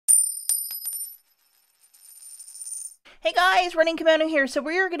Hey guys, Running Kimono here. So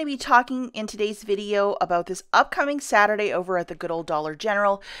we are going to be talking in today's video about this upcoming Saturday over at the good old Dollar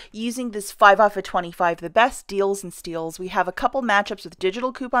General using this 5 off of 25, the best deals and steals. We have a couple matchups with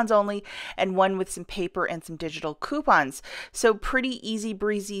digital coupons only and one with some paper and some digital coupons. So pretty easy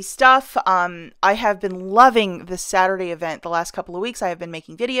breezy stuff. I have been loving this Saturday event the last couple of weeks. I have been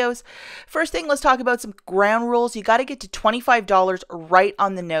making videos. First thing, let's talk about some ground rules. You got to get to $25 right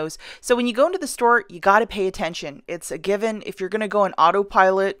on the nose. So when you go into the store, you got to pay attention. It's a given. If you're going to go on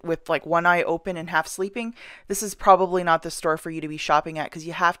autopilot with like one eye open and half sleeping, this is probably not the store for you to be shopping at because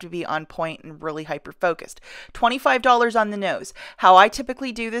you have to be on point and really hyper focused. $25 on the nose. How I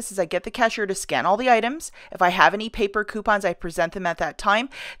typically do this is I get the cashier to scan all the items. If I have any paper coupons, I present them at that time.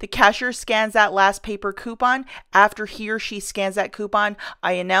 The cashier scans that last paper coupon. After he or she scans that coupon,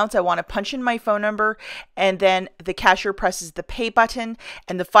 I announce I want to punch in my phone number, and then the cashier presses the pay button,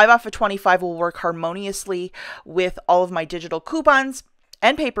 and the 5 off of 25 will work harmoniously with all of my digital coupons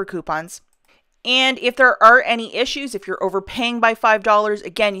and paper coupons. And if there are any issues, if you're overpaying by $5,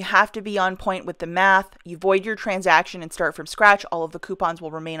 again, you have to be on point with the math. You void your transaction and start from scratch. All of the coupons will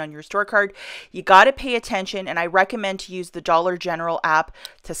remain on your store card. You got to pay attention, and I recommend to use the Dollar General app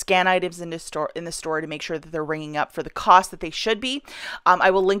to scan items in the store to make sure that they're ringing up for the cost that they should be. I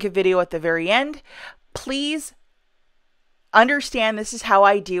will link a video at the very end. Please understand this is how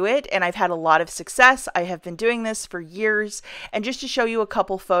I do it, and I've had a lot of success. I have been doing this for years. And just to show you a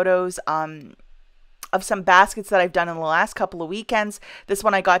couple photos of some baskets that I've done in the last couple of weekends. This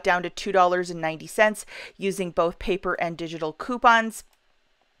one I got down to $2.90 using both paper and digital coupons.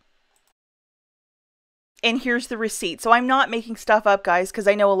 And here's the receipt. So I'm not making stuff up, guys, because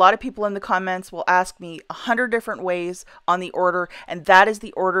I know a lot of people in the comments will ask me 100 different ways on the order, and that is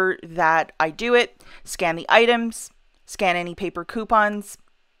the order that I do it. Scan the items, scan any paper coupons.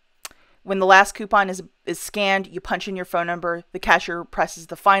 When the last coupon is scanned, you punch in your phone number, the cashier presses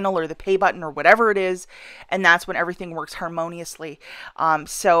the final or the pay button or whatever it is, and that's when everything works harmoniously.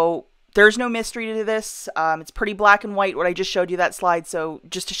 So there's no mystery to this. It's pretty black and white what I just showed you that slide, so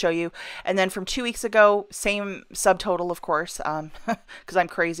just to show you. And then from 2 weeks ago, same subtotal, of course, because I'm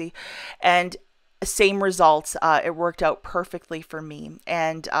crazy, and same results. It worked out perfectly for me.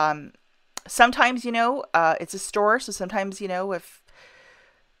 And sometimes, it's a store, so sometimes, if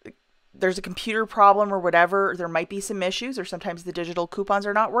there's a computer problem or whatever, there might be some issues, or sometimes the digital coupons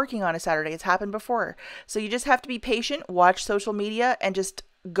are not working on a Saturday. It's happened before. So you just have to be patient, watch social media, and just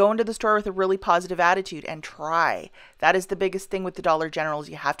go into the store with a really positive attitude and try. That is the biggest thing with the Dollar Generals.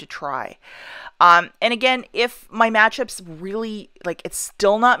 You have to try. And again, if my matchups really, it's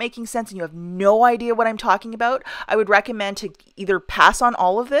still not making sense and you have no idea what I'm talking about, I would recommend to either pass on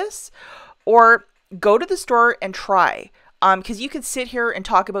all of this or go to the store and try. Because you could sit here and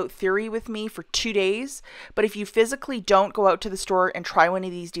talk about theory with me for 2 days, but if you physically don't go out to the store and try one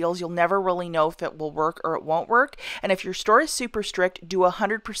of these deals, you'll never really know if it will work or it won't work. And if your store is super strict, do a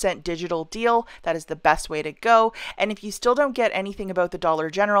 100% digital deal. That is the best way to go. And if you still don't get anything about the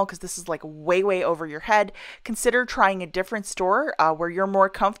Dollar General, because this is like way, way over your head, consider trying a different store where you're more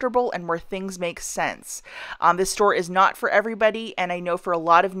comfortable and where things make sense. This store is not for everybody, and I know for a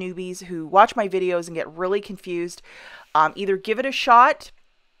lot of newbies who watch my videos and get really confused, either give it a shot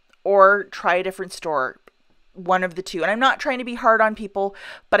or try a different store, one of the two. And I'm not trying to be hard on people,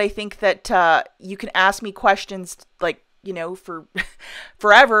 but I think that you can ask me questions for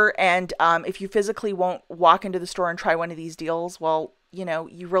forever. And if you physically won't walk into the store and try one of these deals, well,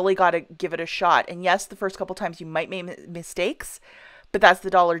 you really got to give it a shot. And yes, the first couple times you might make mistakes, but that's the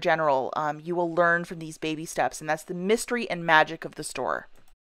Dollar General. You will learn from these baby steps, and that's the mystery and magic of the store.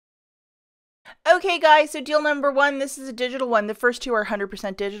 Okay guys, so deal number 1, this is a digital one. The first two are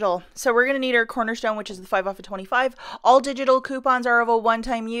 100% digital. So we're going to need our cornerstone, which is the 5 off of 25. All digital coupons are of a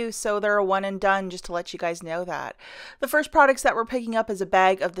one-time use, so they're a one and done, just to let you guys know that. The first products that we're picking up is a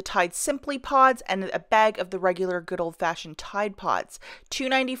bag of the Tide Simply Pods and a bag of the regular good old-fashioned Tide Pods,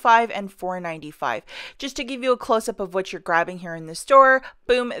 $2.95 and $4.95. Just to give you a close-up of what you're grabbing here in the store,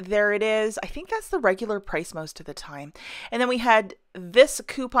 boom, there it is. I think that's the regular price most of the time. And then we had this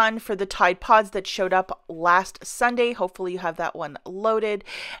coupon for the Tide Pods that showed up last Sunday. Hopefully you have that one loaded.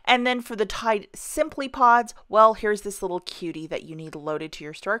 And then for the Tide Simply Pods, well, here's this little cutie that you need loaded to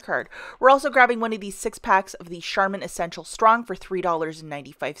your store card. We're also grabbing one of these 6-packs of the Charmin Essential Strong for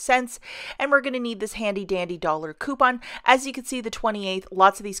 $3.95. And we're going to need this handy dandy dollar coupon. As you can see, the 28th,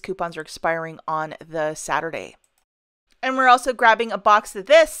 lots of these coupons are expiring on the Saturday. And we're also grabbing a box of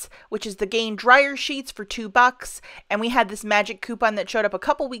this, which is the Gain dryer sheets for $2. And we had this magic coupon that showed up a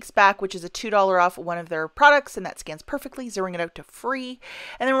couple weeks back, which is a $2 off one of their products, and that scans perfectly, zeroing it out to free.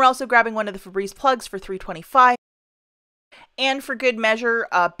 And then we're also grabbing one of the Febreze plugs for $3.25. And for good measure,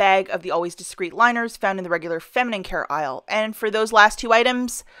 a bag of the Always Discreet liners found in the regular feminine care aisle. And for those last two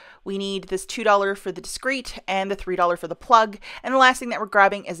items, we need this $2 for the Discreet and the $3 for the plug. And the last thing that we're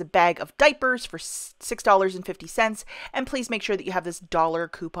grabbing is a bag of diapers for $6.50. And please make sure that you have this dollar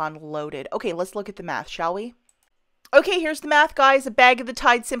coupon loaded. Okay, let's look at the math, shall we? Okay, here's the math, guys. A bag of the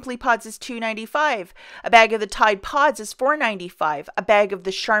Tide Simply Pods is $2.95. A bag of the Tide Pods is $4.95. A bag of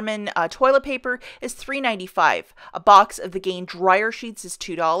the Charmin toilet paper is $3.95. A box of the Gain dryer sheets is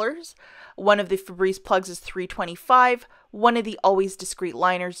 $2. One of the Febreze plugs is $3.25. One of the Always Discreet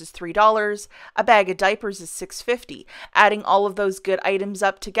liners is $3. A bag of diapers is $6.50. Adding all of those good items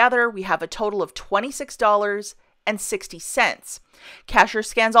up together, we have a total of $26.60. Cashier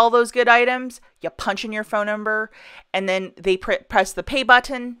scans all those good items, you punch in your phone number, and then they press the pay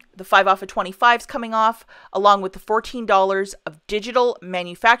button. The 5 off of 25 is coming off, along with the $14 of digital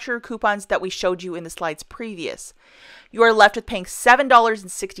manufacturer coupons that we showed you in the slides previous. You are left with paying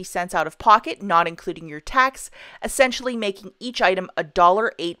 $7.60 out of pocket, not including your tax, essentially making each item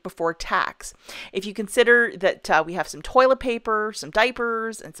 $1.08 before tax. If you consider that we have some toilet paper, some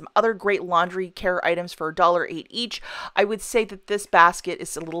diapers, and some other great laundry care items for $1.08 each, I would say that this basket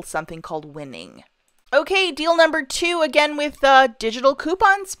is a little something called winning. Okay, deal number 2, again with digital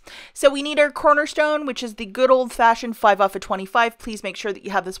coupons. So we need our cornerstone, which is the good old-fashioned 5 off of 25. Please make sure that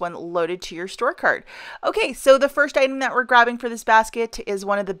you have this one loaded to your store card. Okay, so the first item that we're grabbing for this basket is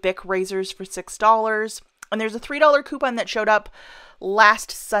one of the Bic razors for $6. And there's a $3 coupon that showed up last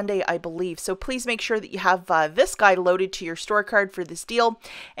Sunday, I believe. So please make sure that you have this guy loaded to your store card for this deal.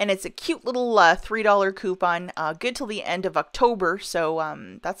 And it's a cute little $3 coupon, good till the end of October.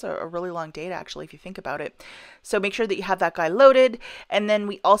 So that's a really long date, actually, if you think about it. So make sure that you have that guy loaded. And then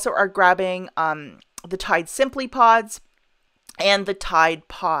we also are grabbing the Tide Simply Pods and the Tide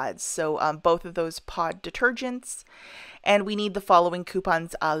Pods. So both of those pod detergents. And we need the following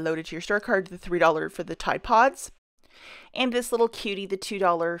coupons loaded to your store card: the $3 for the Tide Pods, and this little cutie, the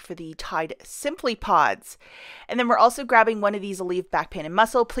 $2 for the Tide Simply Pods. And then we're also grabbing one of these Aleve Back Pain and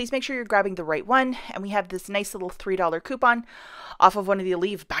Muscle. Please make sure you're grabbing the right one. And we have this nice little $3 coupon off of one of the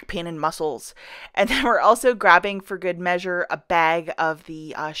Aleve Back Pain and Muscles. And then we're also grabbing, for good measure, a bag of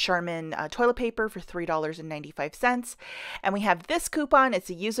the Charmin toilet paper for $3.95. And we have this coupon. It's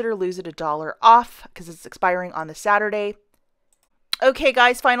a use it or lose it, $1 off, because it's expiring on the Saturday. Okay,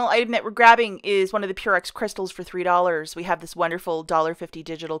 guys, final item that we're grabbing is one of the Purex crystals for $3. We have this wonderful $1.50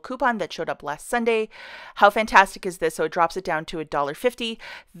 digital coupon that showed up last Sunday. How fantastic is this? So it drops it down to $1.50.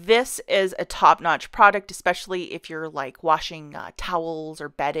 This is a top-notch product, especially if you're like washing towels or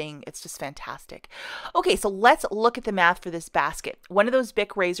bedding. It's just fantastic. Okay, so let's look at the math for this basket. One of those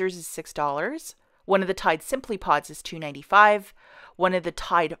Bic razors is $6. One of the Tide Simply Pods is $2.95. One of the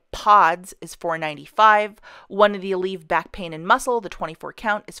Tide Pods is $4.95. One of the Aleve Back Pain and Muscle, the 24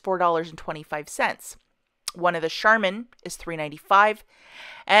 count, is $4.25. One of the Charmin is $3.95.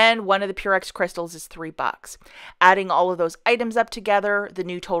 And one of the Purex crystals is $3. Adding all of those items up together, the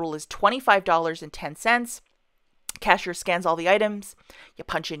new total is $25.10. Cashier scans all the items, you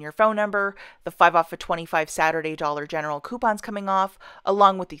punch in your phone number, the 5 off of 25 Saturday Dollar General coupons coming off,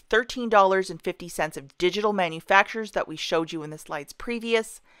 along with the $13.50 of digital manufacturers that we showed you in the slides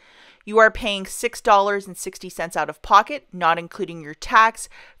previous. You are paying $6.60 out of pocket, not including your tax,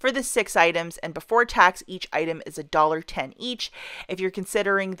 for the 6 items, and before tax, each item is $1.10 each. If you're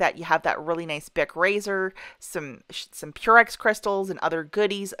considering that you have that really nice Bic razor, some Purex crystals, and other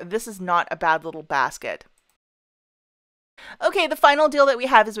goodies, this is not a bad little basket. Okay, the final deal that we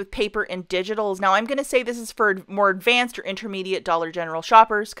have is with paper and digitals. Now, I'm going to say this is for more advanced or intermediate Dollar General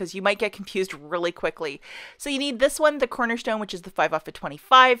shoppers because you might get confused really quickly. So you need this one, the Cornerstone, which is the 5 off of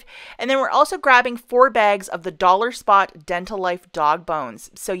 25. And then we're also grabbing 4 bags of the Dollar Spot Dental Life dog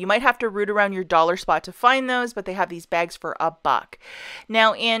bones. So you might have to root around your Dollar Spot to find those, but they have these bags for $1.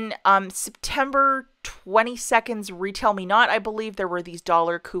 Now, in September 22nd's Retail Me Not, I believe there were these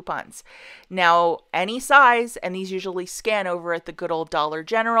dollar coupons. Now, any size, and these usually scan over at the good old Dollar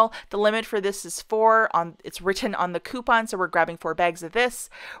General. The limit for this is 4. It's written on the coupon, so we're grabbing 4 bags of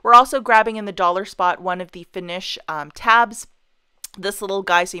this. We're also grabbing in the Dollar Spot one of the Finish tabs. This little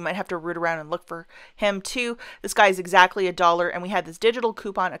guy, so you might have to root around and look for him too. This guy is exactly $1, and we had this digital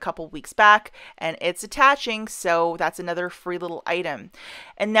coupon a couple weeks back, and it's attaching, so that's another free little item.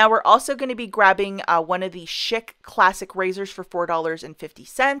 And now we're also going to be grabbing one of the Chic Classic razors for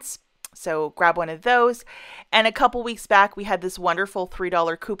 $4.50. So grab one of those. And a couple weeks back, we had this wonderful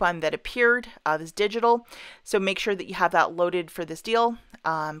 $3 coupon that appeared, this digital. So make sure that you have that loaded for this deal,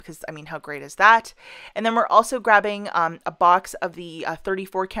 because I mean, how great is that? And then we're also grabbing a box of the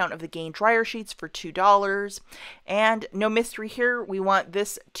 34 count of the Gain dryer sheets for $2. And no mystery here, we want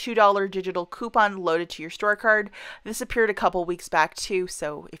this $2 digital coupon loaded to your store card. This appeared a couple weeks back too,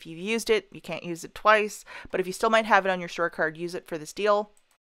 so if you've used it, you can't use it twice. But if you still might have it on your store card, use it for this deal.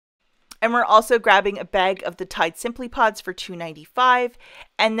 And we're also grabbing a bag of the Tide Simply Pods for $2.95,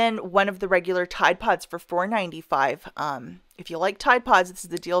 and then one of the regular Tide Pods for $4.95. If you like Tide Pods, this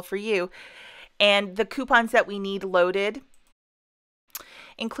is the deal for you. And the coupons that we need loaded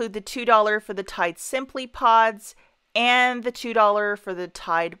include the $2 for the Tide Simply Pods and the $2 for the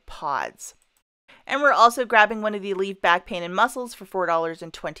Tide Pods. And we're also grabbing one of the Relieve Back Pain and Muscles for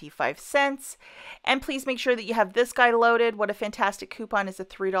 $4.25. And please make sure that you have this guy loaded. What a fantastic coupon is a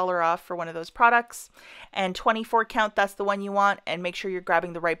 $3 off for one of those products. And 24 count, that's the one you want. And make sure you're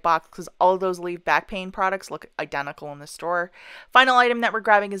grabbing the right box because all of those Relieve Back Pain products look identical in the store. Final item that we're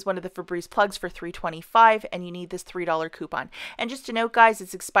grabbing is one of the Febreze plugs for $3.25, and you need this $3 coupon. And just to note, guys,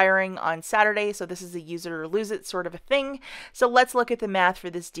 it's expiring on Saturday, so this is a use it or lose it sort of a thing. So let's look at the math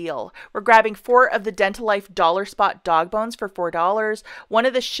for this deal. We're grabbing 4 of the Dental Life Dollar Spot dog bones for $4, one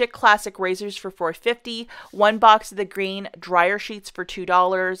of the Schick Classic razors for $4.50, one box of the Green dryer sheets for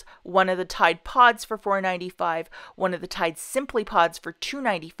 $2, one of the Tide Pods for $4.95, one of the Tide Simply Pods for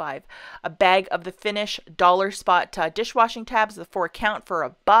 $2.95, a bag of the Finish Dollar Spot dishwashing tabs, the 4 count for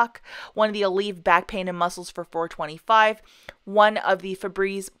 $1, one of the Relieve Back Pain and Muscles for $4.25, one of the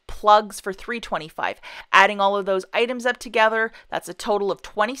Febreze plugs for $3.25. Adding all of those items up together, that's a total of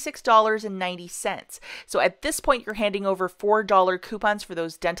 $26.90. So at this point, you're handing over $4 coupons for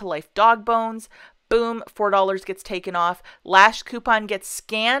those Dental Life dog bones. Boom, $4 gets taken off. Last coupon gets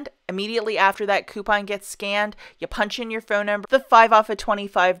scanned. Immediately after that coupon gets scanned, you punch in your phone number. The 5 off a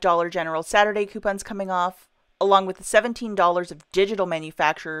 $25 General Saturday coupons coming off, along with the $17 of digital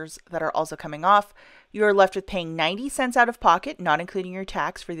manufacturers that are also coming off. You are left with paying 90 cents out of pocket, not including your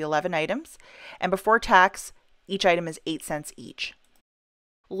tax for the 11 items. And before tax, each item is 8 cents each.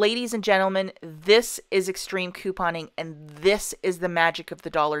 Ladies and gentlemen, this is extreme couponing, and this is the magic of the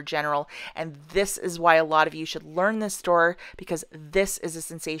Dollar General. And this is why a lot of you should learn this store, because this is a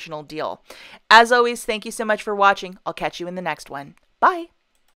sensational deal. As always, thank you so much for watching. I'll catch you in the next one. Bye.